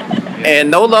Twitter,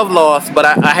 and no love lost, but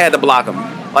I had to block him.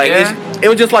 Like it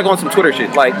was just like on some Twitter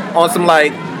shit, like on some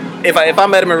like if I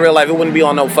met him in real life, it wouldn't be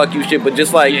on no fuck you shit, but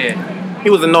just like he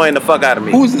was annoying the fuck out of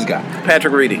me. Who's this guy?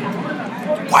 Patrick Reedy.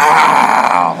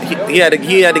 Wow. He had to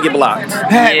get blocked.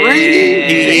 Pat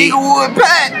Reedy. Eaglewood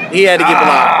Pat. He had to get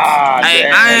blocked.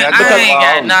 I ain't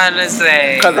got nothing to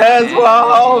say. Cause that's my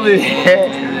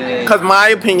homie. Because my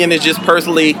opinion is just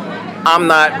personally, I'm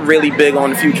not really big on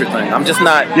the Future thing. I'm just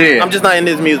not. Yeah. I'm just not in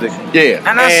his music. Yeah.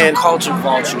 And that's some culture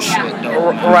vulture shit,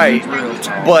 though. Right.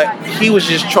 But he was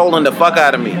just trolling the fuck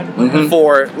out of me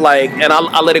for like, and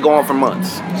I let it go on for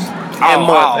months. And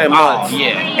months.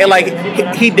 Yeah. And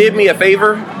like he did me a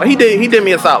favor. He did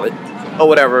me a solid or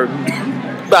whatever.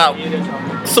 About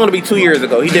soon to be 2 years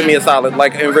ago, he did me a solid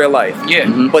like in real life.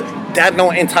 Yeah. But that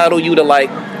don't entitle you to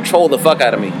like troll the fuck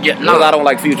out of me. Yeah. No. Because I don't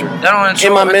like Future. That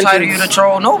don't entitle you to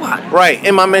troll nobody. Right.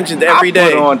 In my mentions every day.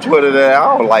 I put on Twitter that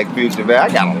I don't like Future, man. I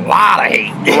got a lot of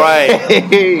hate. Right.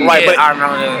 Right. Yeah, but I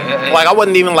remember that. like I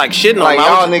wasn't even like shitting like on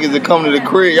him. Y'all niggas that come to the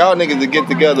crib, y'all niggas that get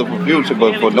together for Future,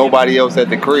 but for nobody else at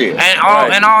the crib.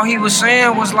 And all he was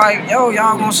saying was like, yo,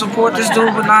 y'all gonna support this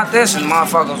dude, but not this, and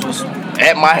motherfuckers was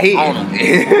at my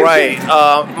head. Right.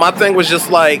 My thing was just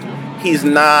like he's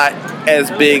not as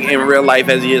big in real life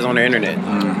as he is on the internet.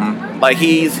 Like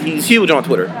he's huge on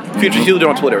Twitter. Future's huge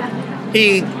on Twitter.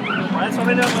 He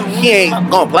ain't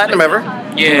going platinum ever.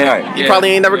 Yeah. Right. He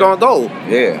probably ain't never going gold.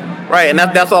 Yeah. Right. And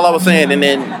that's all I was saying. And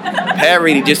then Pat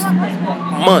Reedy just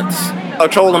months of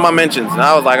trolling my mentions, and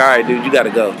I was like, all right, dude, you gotta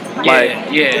go.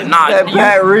 Nah,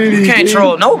 Pat Reedy, you can't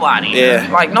troll nobody. Yeah.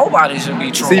 Like nobody should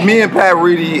be trolling. See, me and Pat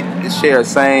Reedy share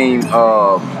same.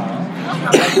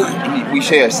 We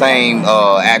share same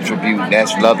attribute.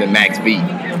 That's loving Max B.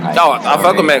 Like, I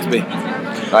fuck with Max B.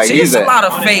 Like see, he's a lot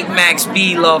of fake Max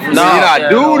B lovers.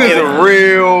 Dude is a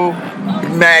real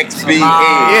Max B.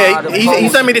 Yeah, he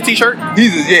sent me the T-shirt.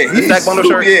 He's Stack Bundle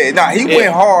shirt. Yeah, he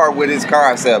went hard with his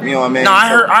concept. You know what I mean? No,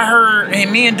 I heard,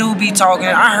 and me and dude be talking.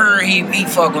 I heard he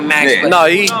fuck with Max. Yeah. But No,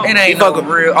 he ain't fuck no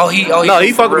with real.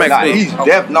 He fuck with Max B. He's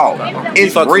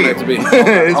it's fucks with real. Max B.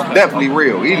 It's definitely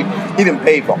real. He done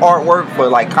paid for artwork for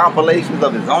like compilations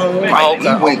of his own. Like,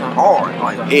 he went hard.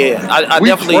 Like, yeah, I we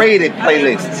definitely traded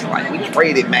playlists. Like we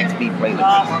traded Max B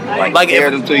playlists. Like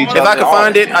if them to each I other. could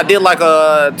find it, I did like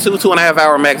a 2.5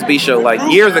 hour Max B show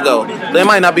like years ago. They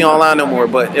might not be online no more,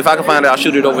 but if I can find it, I'll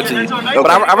shoot it over to you. But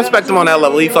I respect him on that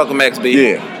level. He fuck with Max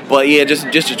B. Yeah. But yeah,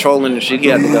 just the trolling and shit, he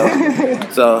had to go.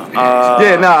 So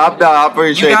I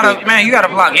appreciate you that. Man, you gotta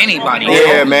block anybody.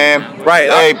 Yeah, man. Right.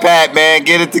 Hey, Pat, man,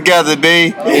 get it together, B.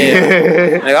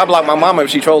 Yeah. Like, I block my mama if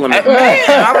she trolling me. Man,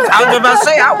 I was about to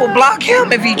say I would block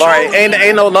him if he trolled. Right.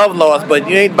 Ain't no love lost, but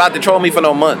you ain't about to troll me for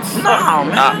no months. No,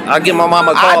 man. I give my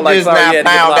mama a call. I just found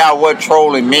out what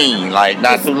trolling mean, like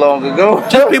not too long ago.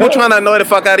 Just people trying to annoy the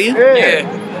fuck out of you.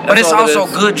 Yeah. But it's also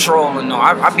it good trolling though.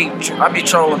 I be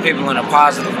trolling people in a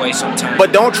positive way sometimes.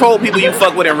 But don't troll people you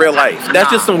fuck with in real life.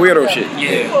 That's just some weirdo shit.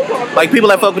 Yeah. Like people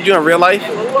that fuck with you in real life.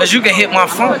 Cause you can hit my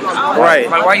phone. Right.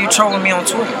 Like why you trolling me on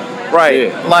Twitter? Right.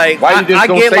 Yeah. Like why you just I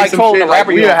don't get say like some trolling shit, a like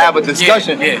rapper. we'll have a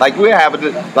discussion. Yeah. Like we'll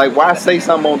have like why say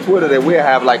something on Twitter that we'll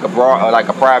have like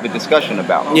a private discussion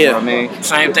about. You know what I mean?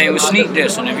 Same thing with sneak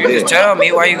this, and if you just tell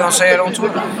me, why you gonna say it on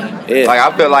Twitter? Yeah. Like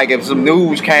I feel like if some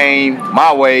news came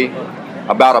my way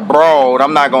about a broad,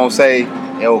 I'm not gonna say,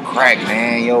 yo, Crack,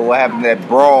 man, yo, what happened to that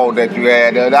broad that you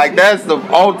had? Like that's the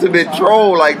ultimate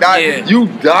troll. Like that, you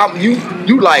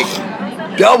like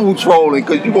double trolling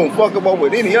because you gonna fuck him up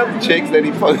with any other chicks that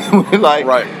he fucking with. Like,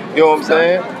 right. You know what I'm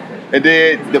saying? And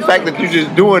then the fact that you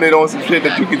just doing it on some shit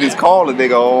that you can just call a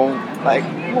nigga on, like,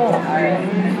 come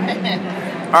on.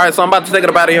 All right, so I'm about to take it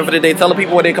up out of here for the day. Tell the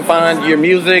people where they can find your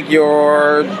music,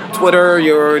 your Twitter,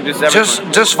 your just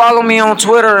everything. Just follow me on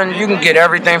Twitter and you can get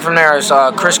everything from there. It's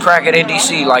Chris Crack at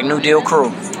ADC, like New Deal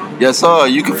Crew. Yes, sir.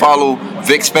 You can follow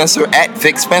Vic Spencer at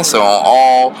Vic Spencer on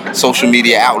all social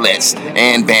media outlets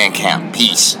and Bandcamp.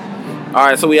 Peace. All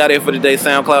right, so we out here for today.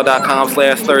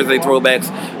 SoundCloud.com/Thursday Throwbacks.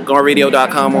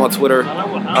 GoneRadio.com on Twitter.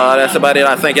 That's about it.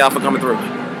 I thank y'all for coming through.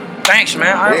 Thanks,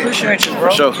 man. I appreciate you, bro.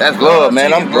 For sure. That's love,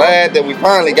 man. I'm glad that we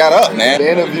finally got up, man.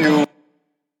 The interview.